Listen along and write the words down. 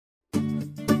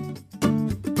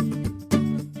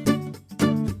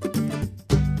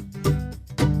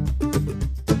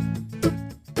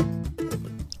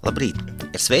Labrīt!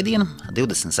 Ir svētdiena,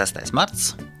 26.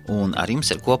 marts, un ar jums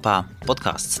ir kopā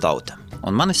podcasts Tauta.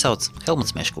 Un mani sauc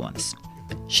Helmuts Meškonis.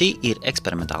 Šī ir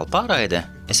eksperimentāla pārraide.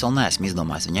 Es vēl neesmu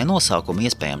izdomājis viņai nosaukumu,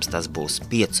 iespējams tas būs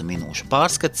 5 minūšu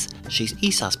pārskats. Šīs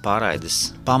īsās pārraides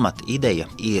pamata ideja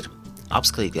ir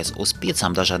apskatīties uz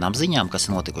 5 dažādām ziņām, kas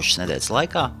ir notikušas nedēļas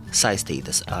laikā,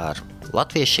 saistītas ar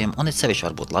latviešiem un it sevišķi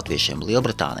varbūt latviešiem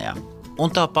Lielbritānijā.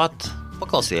 Un tāpat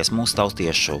paklausīties mūsu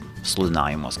tautiešu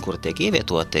sludinājumos, kuri tiek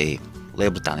ievietoti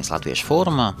Lielbritānijas latviešu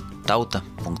fórumā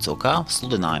tauta.uk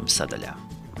sludinājumu sadaļā.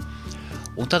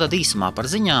 Un tātad īsumā par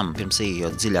ziņām, pirms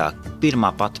ejot dziļāk,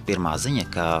 pirmā ziņa,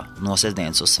 ka no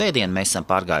sestdienas uz svētdienu mēs esam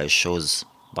pārgājuši uz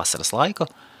vasaras laiku.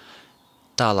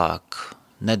 Tālāk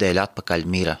nedēļa atpakaļ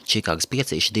mira Čikāgas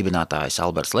piecīša dibinātājs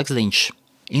Alberts Leksdiņš.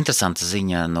 Interesanta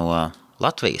ziņa no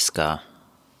Latvijas, ka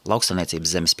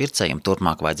lauksaimniecības zemes pircējiem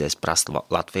turpmāk vajadzēs prast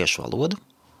latviešu valodu.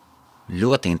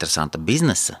 Ļoti interesanta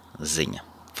biznesa ziņa.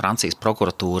 Francijas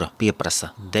prokuratūra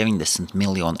pieprasa 90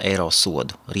 miljonu eiro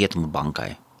sodu Rietumu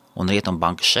bankai un Rietumu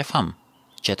bankas šefam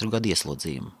 4 gadu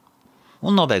ieslodzījumu.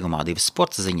 Un nobeigumā 2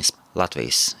 sporta ziņas.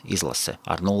 Latvijas izlase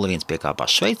ar 0-1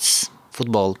 piekāpās Šveices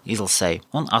futbola izlasei,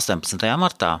 un 18.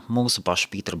 martā mūsu pašu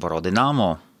Peterborough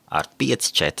Dinamo ar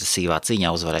 5-4 sīvā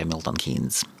cīņā uzvarēja Milton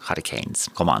Keynes Hurricanes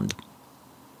komandu.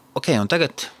 Ok, un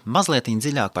tagad mazliet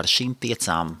dziļāk par šīm 5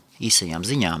 īsajām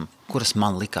ziņām, kuras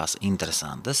man likās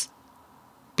interesantas.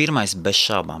 Pirmais bez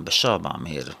šaubām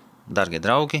ir, dargie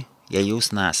draugi, ja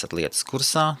jūs neesat lietas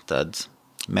kursā, tad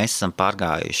mēs esam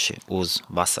pārgājuši uz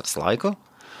vasaras laiku.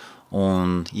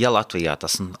 Un, ja Latvijā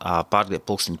tas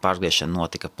pulksteņa pārgriešana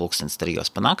notika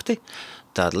 3:00 pa nakti,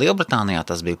 tad Lielbritānijā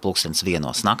tas bija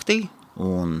 1:00 naktī,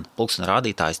 un pulksteņa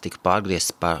rādītājs tika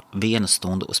pārgriezts par 1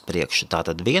 stundu uz priekšu.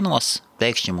 Tātad 1:00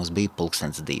 pēkšņi mums bija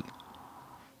 2:00.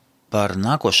 Par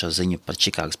nākošo ziņu par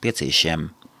Čikāgas piecīšiem.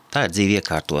 Tā ir dzīve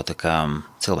iekārtota, ka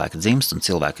cilvēki dzimst un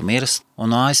cilvēki mirst. Un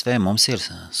no ASV mums ir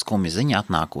skumja ziņa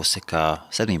atnākusi, ka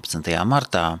 17.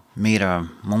 martā mira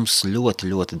mums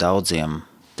ļoti daudziem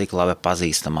tik labi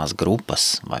pazīstamās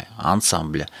grupas vai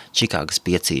ansambļa Čikāgas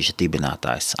piecīša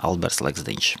dibinātājs Alberts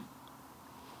Leksdiņš.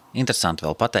 Interesanti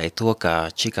vēl pateikt to,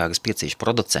 ka Čikāgas piecīša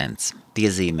producents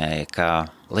piezīmēja, ka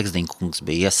Leksdiņkungs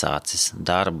bija iesācis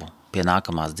darbu pie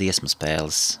nākamās dziesmu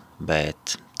spēles,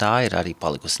 bet tā ir arī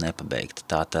palikusi nepabeigta.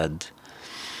 Tātad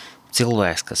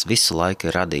cilvēks, kas visu laiku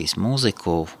ir radījis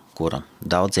mūziku, kura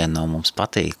daudziem no mums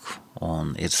patīk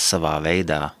un ir savā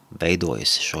veidā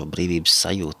veidojusi šo brīvības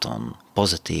sajūtu un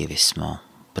pozitīvismu,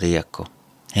 prieku.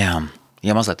 Jā,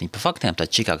 ja mazliet par faktiem,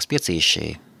 tad Čikāgas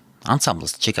piecīši,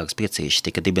 ansamblis Čikāgas piecīši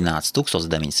tika dibināts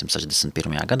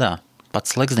 1961. gadā.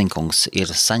 Pats Leksdiņkungs ir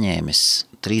saņēmis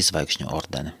 3 zvaigžņu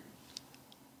ordeni.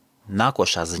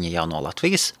 Nākošā ziņa jau no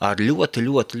Latvijas ar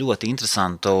ļoti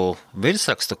interesantu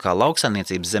virsrakstu, kā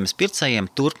lauksaimniecības zemes pircējiem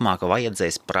turpmāk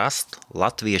vajadzēs prast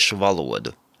latviešu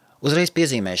valodu. Uzreiz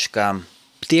piezīmēšu, ka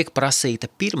tiek prasīta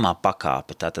pirmā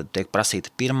pakāpe, tātad tiek prasīta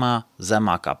pirmā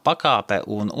zemākā pakāpe,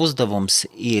 un uzdevums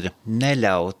ir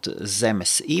neļaut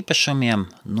zemes īpašumiem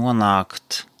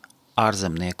nonākt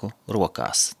ārzemnieku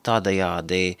rokās.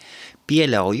 Tādējādi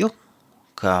pieļauju,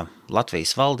 ka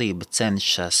Latvijas valdība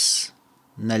cenšas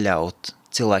neļaut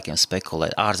cilvēkiem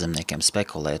spekulēt, ārzemniekiem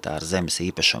spekulēt ar zemes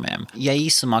īpašumiem. Ja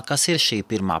īsumā, kas ir šī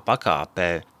pirmā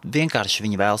pakāpe, vienkārši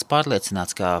viņi vēlas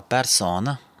pārliecināts, ka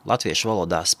persona latviešu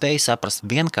valodā spēj saprast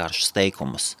vienkāršus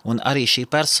teikumus, un arī šī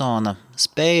persona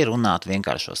spēj runāt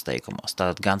vienkāršos teikumos.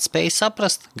 Tātad gan spēj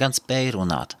saprast, gan spēj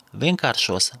runāt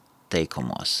vienkāršos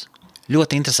teikumos.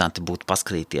 Ļoti interesanti būtu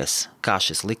paskatīties, kā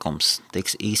šis likums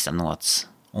tiks īstenots,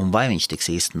 un vai viņš tiks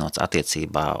īstenots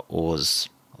attiecībā uz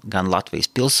gan Latvijas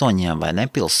pilsoņiem vai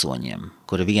nepilsoņiem,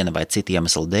 kuri viena vai cita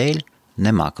iemesla dēļ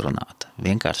nemāk runāt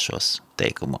vienkāršos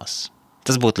teikumos.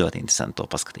 Tas būtu ļoti interesanti to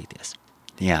paskatīties.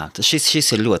 Jā,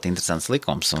 šis ir ļoti interesants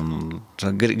likums, un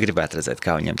gribētu redzēt,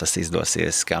 kā viņiem tas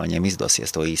izdosies, kā viņiem izdosies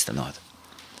to īstenot.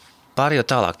 Pārējot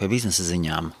tālāk pie biznesa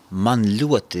ziņām, man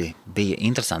ļoti bija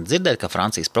interesanti dzirdēt, ka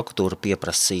Francijas prokuratūra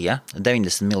pieprasīja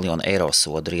 90 miljonu eiro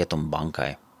sodu Rietumu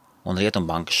bankai un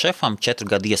Rietumu bankas šefam 4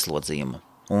 gadu ieslodzījumu.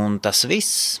 Un tas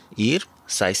viss ir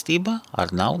saistībā ar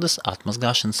naudas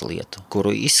atmazgāšanas lietu,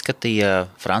 kuru izskatīja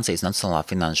Francijas Nacionālā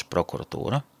finanšu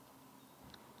prokuratūra.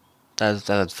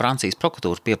 Tātad Francijas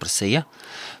prokuratūra pieprasīja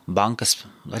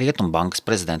Rietumu bankas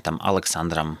prezidentam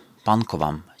Aleksandram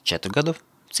Pankovam 4 gadu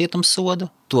cietumsodu.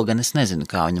 To gan es nezinu,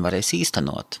 kā viņi varēs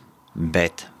īstenot.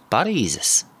 Bet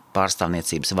Parīzes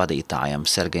pārstāvniecības vadītājam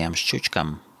Sergejam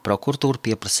Ščučkam prokuratūra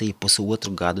pieprasīja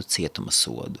 1,5 gadu cietuma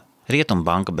sodu. Rietumu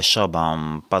banka bez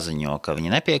šaubām paziņo, ka viņi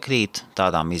nepiekrīt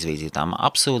tādām izvīzītām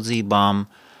apsūdzībām,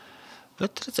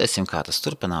 bet redzēsim, kā tas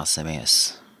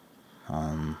turpināsimies.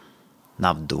 Un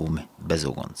nafdūmi bez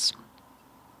uguns.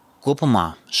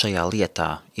 Kopumā šajā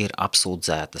lietā ir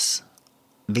apsūdzētas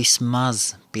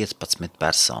vismaz 15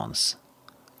 personas,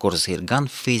 kuras ir gan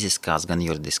fiziskās, gan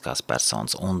juridiskās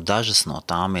personas, un dažas no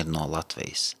tām ir no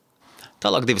Latvijas.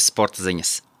 Tālāk 2 sporta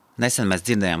ziņas. Nesen mēs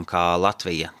dzirdējām, kā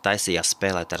Latvija taisījās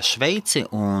spēlēt ar Šveici,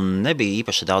 un nebija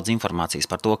īpaši daudz informācijas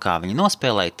par to, kā viņi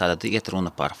nospēlēja. Tātad iet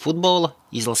runa par futbola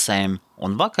izlasēm,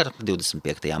 un vakar,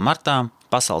 25. martā,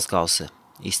 pasaules kausa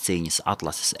izcīņas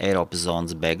atlases Eiropas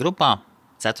zonas B grupā,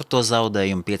 4.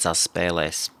 zaudējumu 5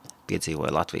 spēlēs piedzīvoja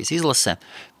Latvijas izlase,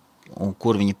 un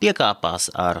kur viņi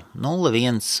piekāpās ar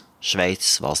 0-1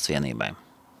 Šveices valsts vienībai.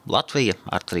 Latvija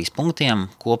ar 3 punktiem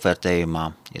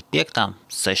kopvērtējumā ir 5.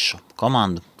 6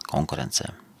 komandu konkurencē.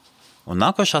 Un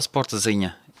nākošā sporta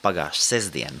ziņa pagājušā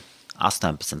sestdien,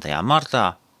 18.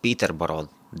 martā, Pīterboro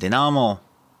Dinamo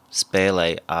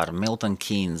spēlēja ar Milton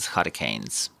Keynes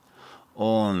Hurricanes.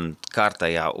 Un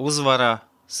kārtējā uzvara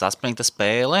saspringta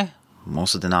spēle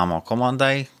mūsu Dinamo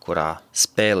komandai, kurā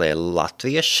spēlē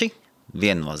latvieši.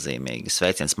 Viennozīmīgi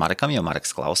sveiciens Marekam, jo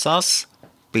Mareks klausās.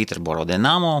 Pīterboro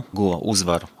Dinamo guva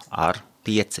uzvaru ar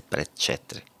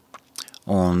 5-4.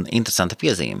 Un interesanta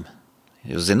piezīme.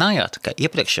 Jūs zinājāt, ka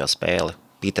iepriekšējā spēli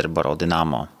Pīterboro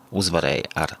Dinamo uzvarēja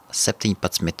ar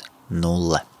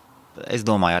 17-0. Es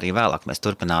domāju, arī vēlāk mēs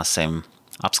turpināsim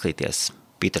apskatīties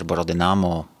Pīterboro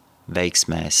Dinamo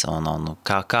veiksmēs un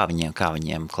kā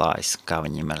viņiem klājas, kā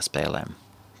viņiem ar spēlēm.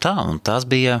 Tā, un tās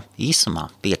bija īsumā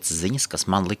 5 ziņas, kas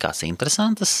man likās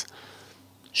interesantas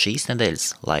šīs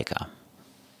nedēļas laikā.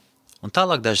 Un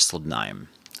tālāk daži sludinājumi,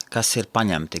 kas ir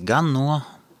paņemti gan no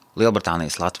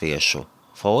Lielbritānijas latviešu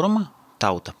fóruma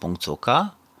tauta.uk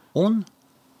un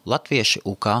Latvieši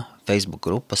UK Facebook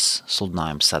grupas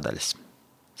sludinājuma sadaļas.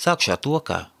 Sākšu ar to,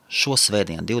 ka šo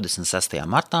svētdienu 26.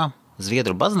 martā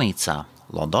Zviedru baznīcā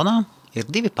Londonā ir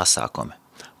 2 pasākumi.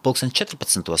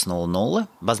 14:00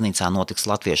 baznīcā notiks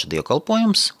latviešu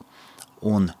dievkalpojums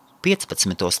un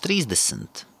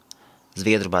 15:30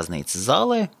 Zviedru baznīcas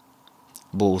zālē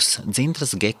būs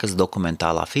Dzintras Gekas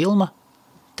dokumentālā filma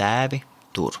Tēvi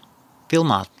tur.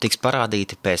 Filmā tiks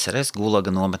parādīti PSRS Gulaga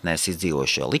nometnēs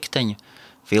izdzīvojušie likteņi.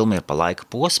 Filma ir pa laika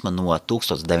posma no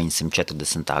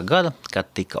 1940. gada, kad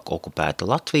tika okupēta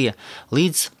Latvija,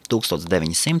 līdz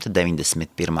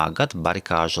 1991. gada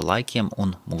barikāžu laikiem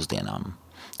un mūsdienām.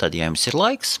 Tad, ja jums ir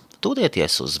laiks,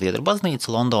 dodieties uz Zviedru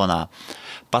baznīcu Londonā.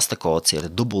 Pasta kods ir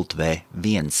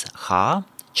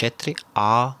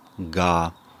W1H4AG.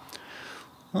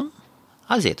 Un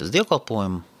aiziet uz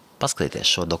dievkalpojumu, paskatīties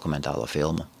šo dokumentālo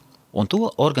filmu. Un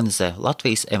to organizē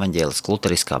Latvijas evaņģēliskā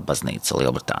luteriskā baznīca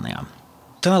Lielbritānijā.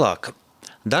 Tālāk,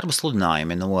 darba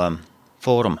sludinājumi no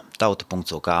fóruma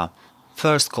tauta.uk.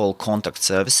 First Call Contact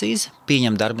Services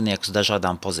pieņem darbiniekus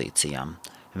dažādām pozīcijām.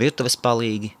 Virtuves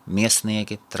palīgi,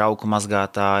 miesnieki, trauku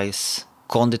mazgātājs,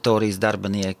 konditorijas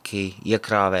darbinieki,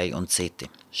 iekrāvēji un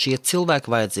citi. Šie cilvēki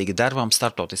vajadzīgi darbam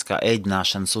starptautiskā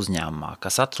ēģināšanas uzņēmumā,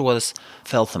 kas atrodas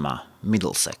Felthamā,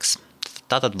 Middlesex,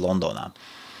 tātad Londonā.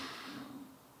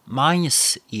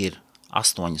 Maiņas ir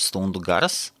 8 stundu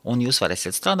garas, un jūs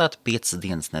varēsiet strādāt 5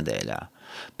 dienas nedēļā.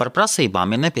 Par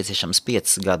prasībām ir nepieciešams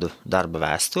 5 gadu darba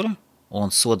vēsture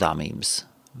un sodāmības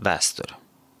vēsture.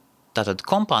 Tātad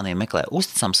kompānija meklē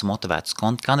uzticams motivētus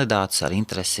kandidātus ar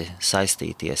interesi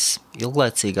saistīties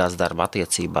ilglaicīgās darba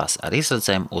attiecībās ar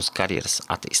izredzēm uz karjeras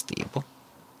attīstību.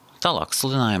 Tālāk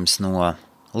sludinājums no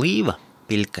Līva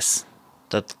Piļkas.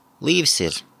 Tad Līvs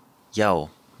ir jau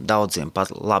daudziem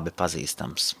labi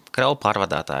pazīstams kravu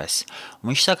pārvadātājs. Un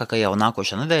viņš saka, ka jau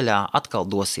nākošā nedēļā atkal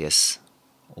dosies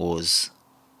uz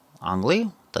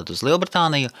Angliju, tad uz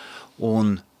Lielbritāniju,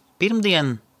 un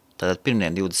pirmdien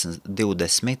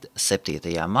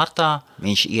 27. martā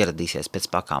viņš ieradīsies pēc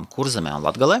pakām Kurzemē un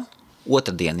Latgalē.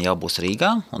 Otrdien jau būs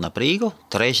Rīgā un ap Rīgu.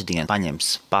 Trešdien paņems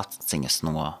paciņas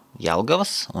no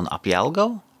Jelgavas un ap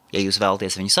Jelgavu. Ja jūs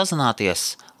vēlaties viņu sazināties,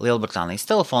 Lielbritānijas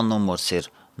telefona numurs ir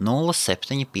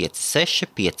 0756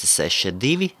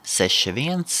 562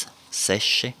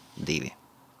 6162.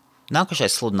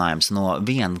 Nākošais sludinājums no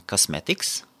Vien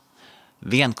Cosmetics.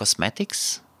 Vien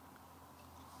Cosmetics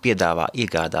piedāvā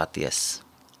iegādāties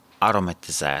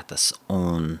aromatizētas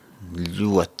un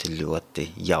ļoti,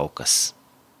 ļoti jaukas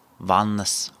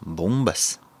vannas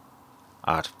bumbas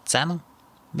ar cenu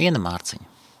 1 mārciņa.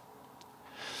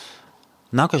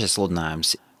 Nākošais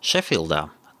sludinājums Sheffieldā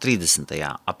 30.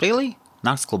 aprīlī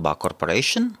Naktsklubā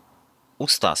Corporation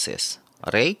uzstāsies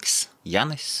Reiks,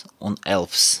 Janis un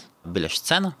Elfs. Biļešu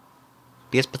cena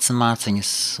 15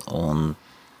 mārciņas un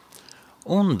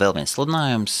vēl viens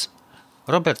sludinājums.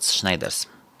 Roberts Šneiders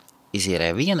izīrē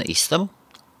 1 istabu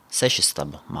 6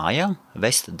 stabu mājā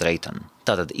West Drayton.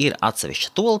 Tātad ir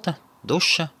atsevišķa tolete,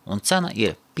 duša, un cena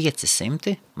ir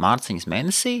 500 mārciņas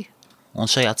mēnesī, un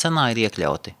šajā cenā ir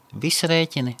iekļauti visi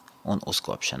rēķini un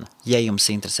uzkopšana. Ja jums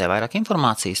interesē vairāk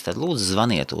informācijas, tad lūdzu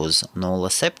zvaniet uz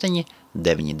 07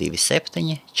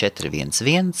 927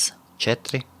 411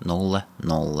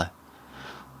 400.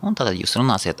 Un tātad jūs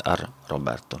runāsiet ar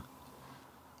Robertu.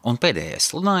 Un pēdējais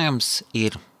sludinājums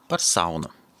ir par saunu.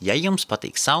 Ja jums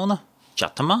patīk sauna,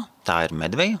 Čatamā, tā ir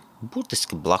Medveja,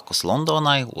 burtiski blakus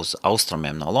Londonai, uz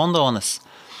austrumiem no Londonas,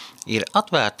 ir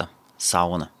atvērta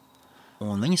sauna.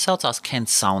 Un viņa saucās Kent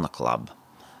Sauna Club.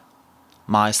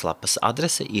 Mājaslapas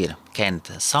adrese ir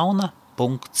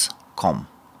kentsauna.com.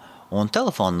 Un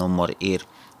telefona numuri ir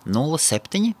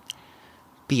 07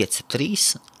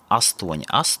 53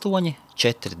 88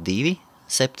 42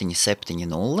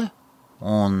 770,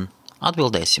 un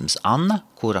atbildēs jums Anna,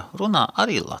 kura runā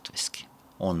arī latviski.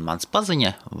 Un mans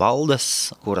paziņa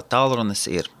Valdes, kura tālrunis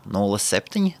ir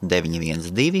 07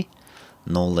 912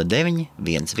 09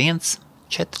 11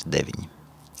 49.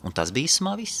 Un tas bija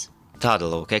īsumā viss. Tāda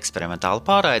lūk eksperimentāla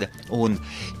pārraide, un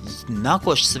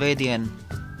nākošu svētdien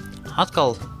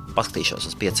atkal paskatīšos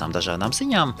uz 5 dažādām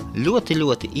ziņām,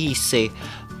 ļoti īsi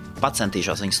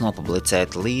pacentīšos viņas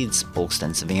nopublicēt līdz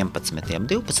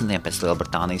 11:12 pēc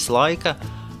Lielbritānijas laika,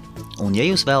 un ja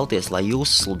jūs vēlaties, lai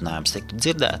jūsu sludinājums tiktu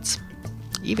dzirdēts,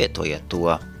 ievietojiet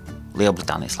to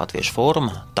Lielbritānijas latviešu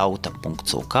fóruma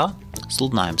tauta.uk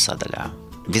sludinājuma sadaļā.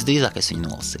 Visdrīzāk es viņu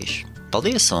nolasīšu.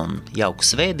 Paldies un jauku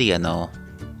svētdienu,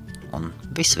 un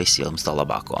visu jums to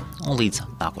labāko, un līdz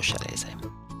nākošajai reizei.